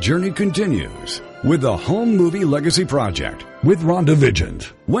as the journey continues with the Home Movie Legacy Project with Rhonda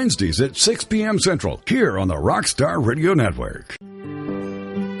Vigent. Wednesdays at 6 p.m. Central here on the Rockstar Radio Network.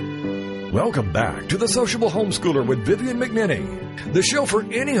 Welcome back to the Sociable Homeschooler with Vivian McNinney, the show for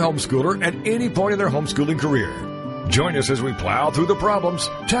any homeschooler at any point in their homeschooling career. Join us as we plow through the problems,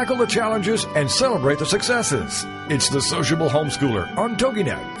 tackle the challenges, and celebrate the successes. It's the Sociable Homeschooler on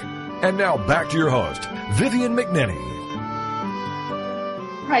Toginet. And now back to your host, Vivian McNinney.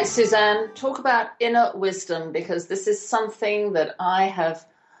 Right, Suzanne, talk about inner wisdom, because this is something that I have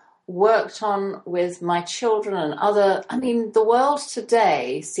worked on with my children and the world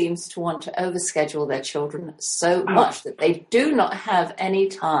today seems to want to overschedule their children so much that they do not have any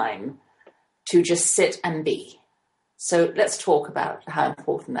time to just sit and be. So let's talk about how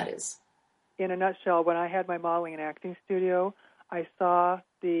important that is. In a nutshell, when I had my modeling and acting studio, I saw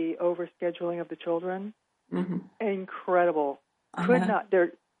the overscheduling of the children. Mm-hmm. Incredible. Could not.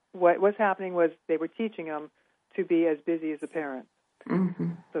 What was happening was they were teaching them to be as busy as the parents.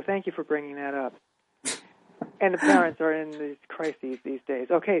 Mm-hmm. So thank you for bringing that up. And the parents are in these crises these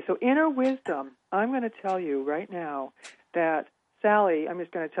days. Okay, so inner wisdom. I'm going to tell you right now that Sally, I'm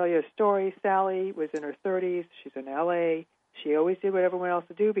just going to tell you a story. Sally was in her 30s. She's in L.A. She always did what everyone else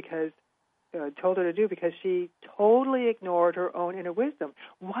told her to do because she totally ignored her own inner wisdom.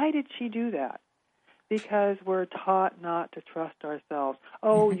 Why did she do that? Because we're taught not to trust ourselves.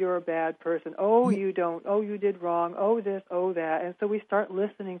 Oh, you're a bad person. Oh, you don't. Oh, you did wrong. Oh, this, oh, that. And so we start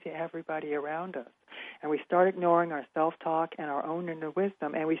listening to everybody around us. And we start ignoring our self-talk and our own inner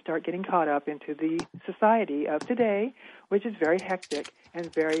wisdom, and we start getting caught up into the society of today, which is very hectic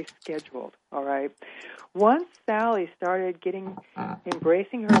and very scheduled, all right? Once Sally started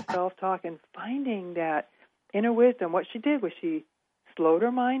embracing her self-talk and finding that inner wisdom, what she did was she slowed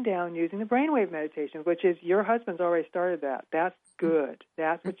her mind down using the brainwave meditation, which is your husband's already started that. That's good.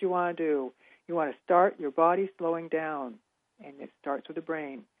 That's what you want to do. You want to start your body slowing down, and it starts with the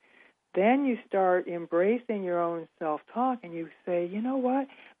brain. Then you start embracing your own self-talk, and you say, you know what,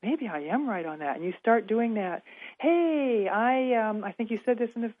 maybe I am right on that. And you start doing that. Hey, I think you said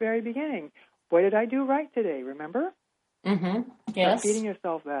this in the very beginning. What did I do right today, remember? Mm-hmm. Yes. Start feeding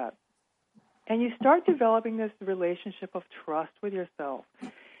yourself that. And you start developing this relationship of trust with yourself.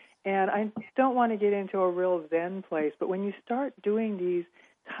 And I don't want to get into a real Zen place, but when you start doing these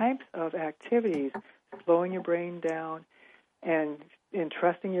types of activities, slowing your brain down and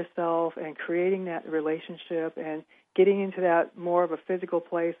trusting yourself and creating that relationship and getting into that more of a physical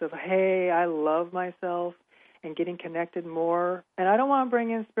place of, hey, I love myself, and getting connected more. And I don't want to bring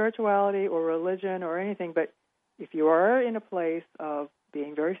in spirituality or religion or anything, but if you are in a place of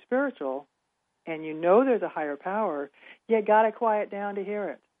being very spiritual, and you know there's a higher power, you got to quiet down to hear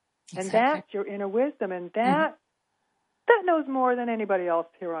it. Exactly. And that's your inner wisdom, and that knows more than anybody else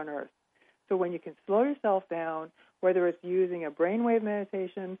here on earth. So when you can slow yourself down, whether it's using a brainwave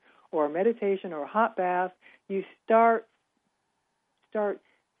meditation or a meditation or a hot bath, you start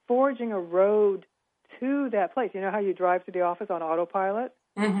forging a road to that place. You know how you drive to the office on autopilot?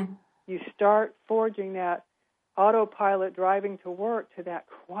 Mm-hmm. You start forging that autopilot driving to work to that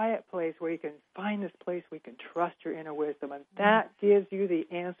quiet place where you can find this place where you can trust your inner wisdom, and that gives you the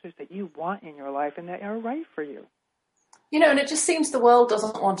answers that you want in your life and that are right for you. You know, and it just seems the world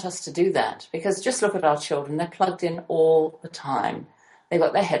doesn't want us to do that, because just look at our children. They're plugged in all the time. They've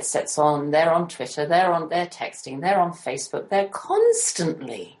got their headsets on, they're on Twitter, they're texting, they're on Facebook. They're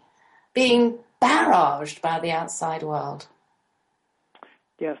constantly being barraged by the outside world.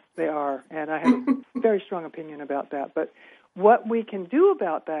 Yes, they are, and I have a very strong opinion about that. But what we can do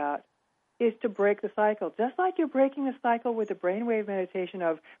about that is to break the cycle. Just like you're breaking the cycle with the brainwave meditation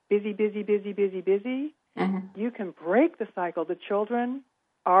of busy, busy, busy, busy, busy, you can break the cycle. The children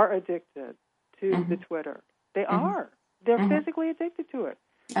are addicted to the Twitter. They are. They're physically addicted to it.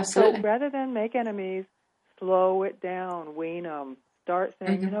 Absolutely. So rather than make enemies, slow it down, wean them. Start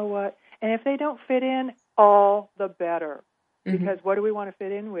saying, you know what? And if they don't fit in, all the better. Because what do we want to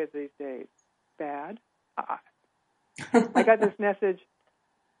fit in with these days? Bad. I got this message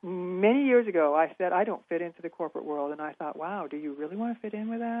many years ago. I said, I don't fit into the corporate world. And I thought, wow, do you really want to fit in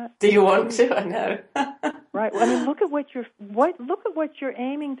with that? Do you want to? I know. Right. Well, I mean, look at what you're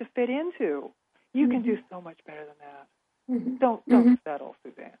aiming to fit into. You can do so much better than that. Don't settle,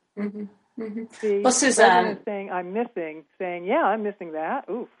 Suzanne. See, well, Suzanne, rather than saying I'm missing, saying I'm missing that.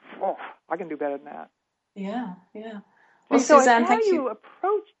 Oof, I can do better than that. Yeah. Well, so Suzanne, it's how thank you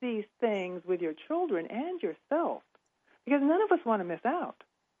approach these things with your children and yourself, because none of us want to miss out.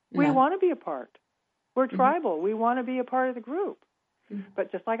 We want to be a part. We're tribal. We want to be a part of the group.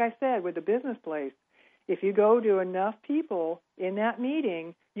 But just like I said, with the business place, if you go to enough people in that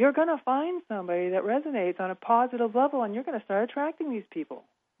meeting, you're going to find somebody that resonates on a positive level, and you're going to start attracting these people.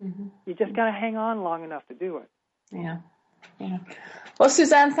 You just got to hang on long enough to do it. Yeah. Well,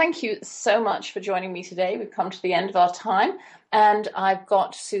 Suzanne, thank you so much for joining me today. We've come to the end of our time, and I've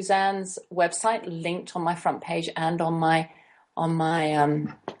got Suzanne's website linked on my front page and on my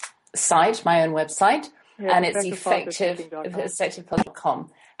site, my own website, and it's effectivepositive.com.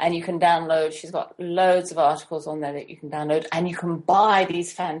 And you can download, she's got loads of articles on there that you can download, and you can buy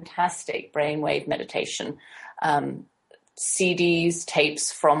these fantastic brainwave meditation CDs,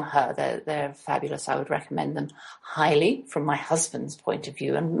 tapes from her. They're fabulous. I would recommend them highly from my husband's point of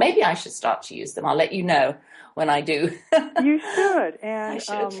view, and maybe I should start to use them. I'll let you know when I do. You should, and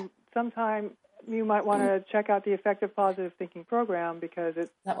sometime you might want to check out the Effective Positive Thinking program, because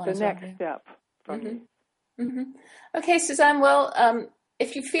it's the next step from you. Okay, Suzanne, well,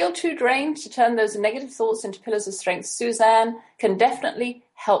 if you feel too drained to turn those negative thoughts into pillars of strength, Suzanne can definitely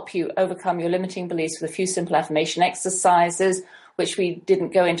help you overcome your limiting beliefs with a few simple affirmation exercises, which we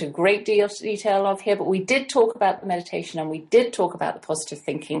didn't go into great detail of here, but we did talk about the meditation and we did talk about the positive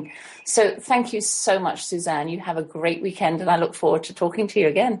thinking. So thank you so much, Suzanne. You have a great weekend, and I look forward to talking to you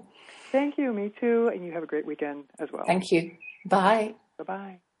again. Thank you. Me too. And you have a great weekend as well. Thank you. Bye.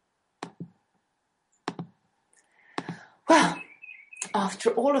 Bye-bye. Well, after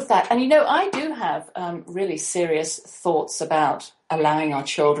all of that, and I do have really serious thoughts about allowing our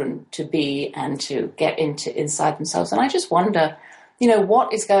children to be and to get inside themselves. And I just wonder,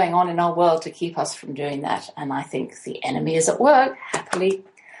 what is going on in our world to keep us from doing that? And I think the enemy is at work, happily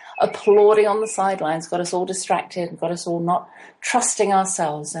applauding on the sidelines, got us all distracted and got us all not trusting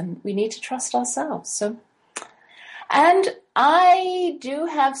ourselves. And we need to trust ourselves. And I do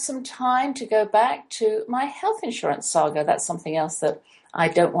have some time to go back to my health insurance saga. That's something else that I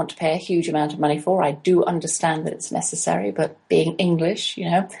don't want to pay a huge amount of money for. I do understand that it's necessary, but being English,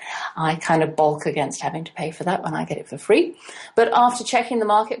 I kind of balk against having to pay for that when I get it for free. But after checking the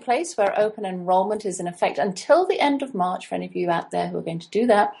marketplace, where open enrollment is in effect until the end of March, for any of you out there who are going to do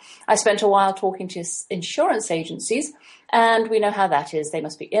that, I spent a while talking to insurance agencies, and we know how that is. They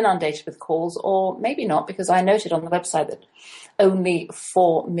must be inundated with calls, or maybe not, because I noted on the website that only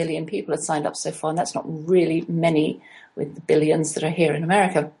 4 million people had signed up so far, and that's not really many with the billions that are here in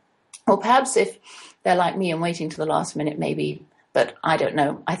America. Or perhaps if they're like me and waiting to the last minute, maybe, but I don't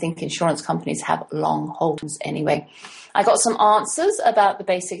know. I think insurance companies have long holds anyway. I got some answers about the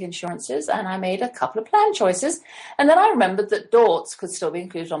basic insurances, and I made a couple of plan choices. And then I remembered that Dortz could still be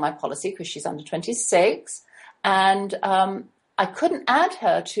included on my policy because she's under 26. And I couldn't add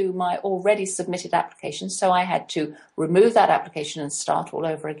her to my already submitted application, so I had to remove that application and start all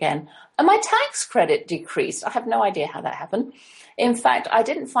over again. And my tax credit decreased. I have no idea how that happened. In fact, I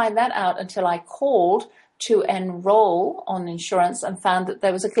didn't find that out until I called to enroll on insurance and found that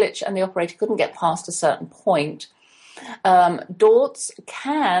there was a glitch and the operator couldn't get past a certain point. Dortz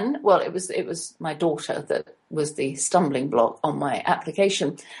it was my daughter that was the stumbling block on my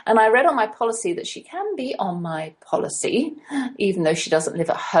application. And I read on my policy that she can be on my policy, even though she doesn't live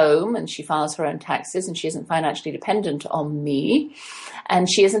at home and she files her own taxes and she isn't financially dependent on me.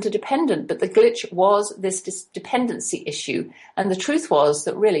 And she isn't a dependent, but the glitch was this dependency issue. And the truth was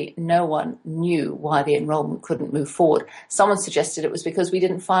that really no one knew why the enrollment couldn't move forward. Someone suggested it was because we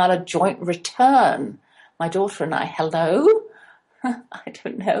didn't file a joint return. My daughter and I, hello? I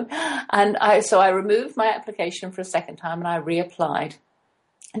don't know. And so I removed my application for a second time and I reapplied,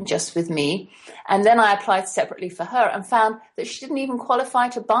 and just with me. And then I applied separately for her and found that she didn't even qualify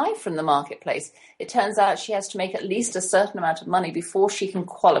to buy from the marketplace. It turns out she has to make at least a certain amount of money before she can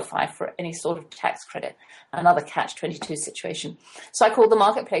qualify for any sort of tax credit. Another catch-22 situation. So I called the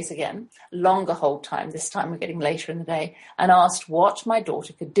marketplace again, longer hold time. This time we're getting later in the day, and asked what my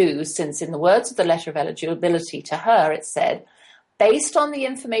daughter could do, since in the words of the letter of eligibility to her, it said, based on the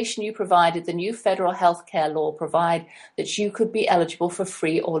information you provided, the new federal health care law provide that you could be eligible for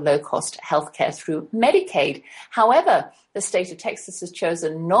free or low-cost health care through Medicaid. However, the state of Texas has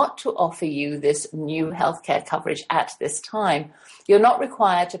chosen not to offer you this new health care coverage at this time. You're not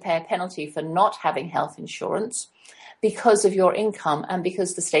required to pay a penalty for not having health insurance because of your income and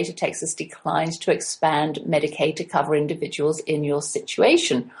because the state of Texas declined to expand Medicaid to cover individuals in your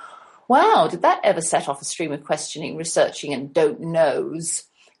situation. Wow, did that ever set off a stream of questioning, researching, and don't knows?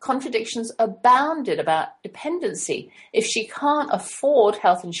 Contradictions abounded about dependency. If she can't afford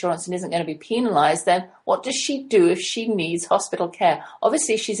health insurance and isn't going to be penalized, then what does she do if she needs hospital care?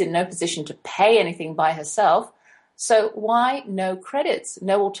 Obviously, she's in no position to pay anything by herself. So why no credits,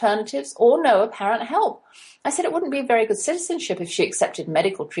 no alternatives, or no apparent help? I said it wouldn't be very good citizenship if she accepted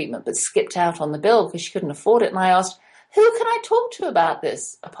medical treatment but skipped out on the bill because she couldn't afford it. And I asked, who can I talk to about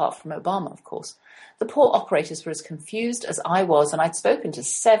this? Apart from Obama, of course. The poor operators were as confused as I was, and I'd spoken to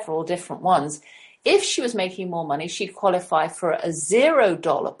several different ones. If she was making more money, she'd qualify for a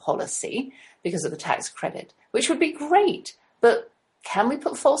 $0 policy because of the tax credit, which would be great. But can we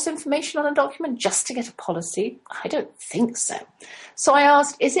put false information on a document just to get a policy? I don't think so. So I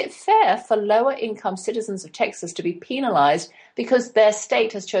asked, is it fair for lower income citizens of Texas to be penalized because their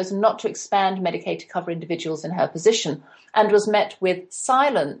state has chosen not to expand Medicaid to cover individuals in her position, and was met with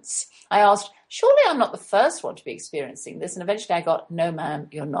silence? I asked, surely I'm not the first one to be experiencing this. And eventually I got, no, ma'am,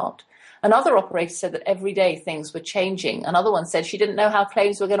 you're not. Another operator said that every day things were changing. Another one said she didn't know how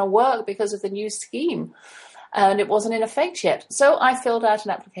claims were going to work because of the new scheme. And it wasn't in effect yet. So I filled out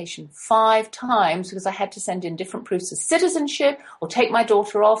an application 5 times because I had to send in different proofs of citizenship or take my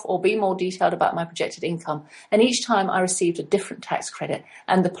daughter off or be more detailed about my projected income. And each time I received a different tax credit.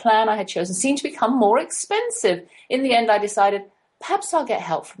 And the plan I had chosen seemed to become more expensive. In the end, I decided, perhaps I'll get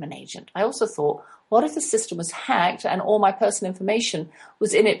help from an agent. I also thought, what if the system was hacked and all my personal information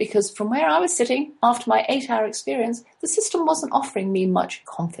was in it? Because from where I was sitting, after my 8-hour experience, the system wasn't offering me much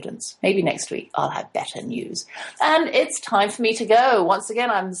confidence. Maybe next week I'll have better news. And it's time for me to go. Once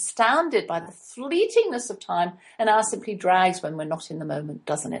again, I'm astounded by the fleetingness of time, and hour simply drags when we're not in the moment,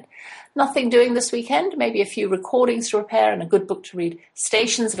 doesn't it? Nothing doing this weekend, maybe a few recordings to repair and a good book to read.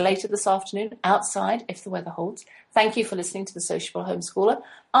 Stations later this afternoon, outside if the weather holds. Thank you for listening to The Sociable Homeschooler.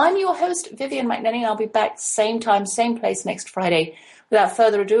 I'm your host, Vivian McNenny. I'll be back same time, same place next Friday. Without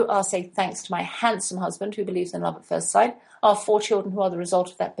further ado, I'll say thanks to my handsome husband who believes in love at first sight, our 4 children who are the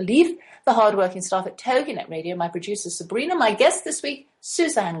result of that belief, the hardworking staff at Toginet Radio, my producer Sabrina, my guest this week,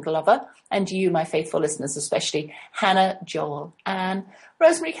 Suzanne Glover, and you, my faithful listeners, especially Hannah, Joel, Anne,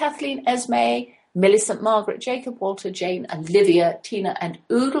 Rosemary, Kathleen, Esme, Millicent, Margaret, Jacob, Walter, Jane, Olivia, Tina, and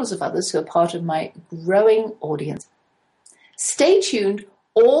oodles of others who are part of my growing audience. Stay tuned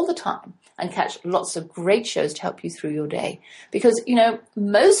all the time and catch lots of great shows to help you through your day. Because,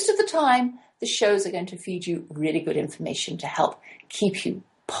 most of the time, the shows are going to feed you really good information to help keep you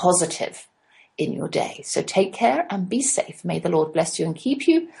positive in your day. So take care and be safe. May the Lord bless you and keep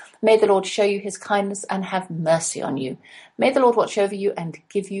you. May the Lord show you his kindness and have mercy on you. May the Lord watch over you and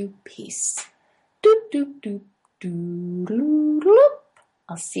give you peace. Doop, doop, doop, doop, doop, doop.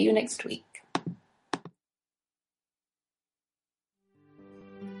 I'll see you next week.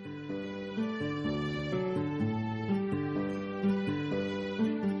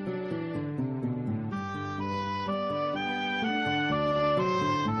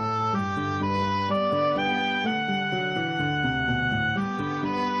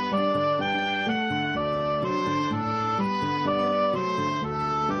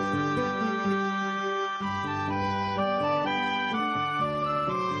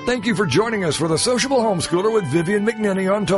 Thank you for joining us for The Sociable Homeschooler with Vivian McNenny on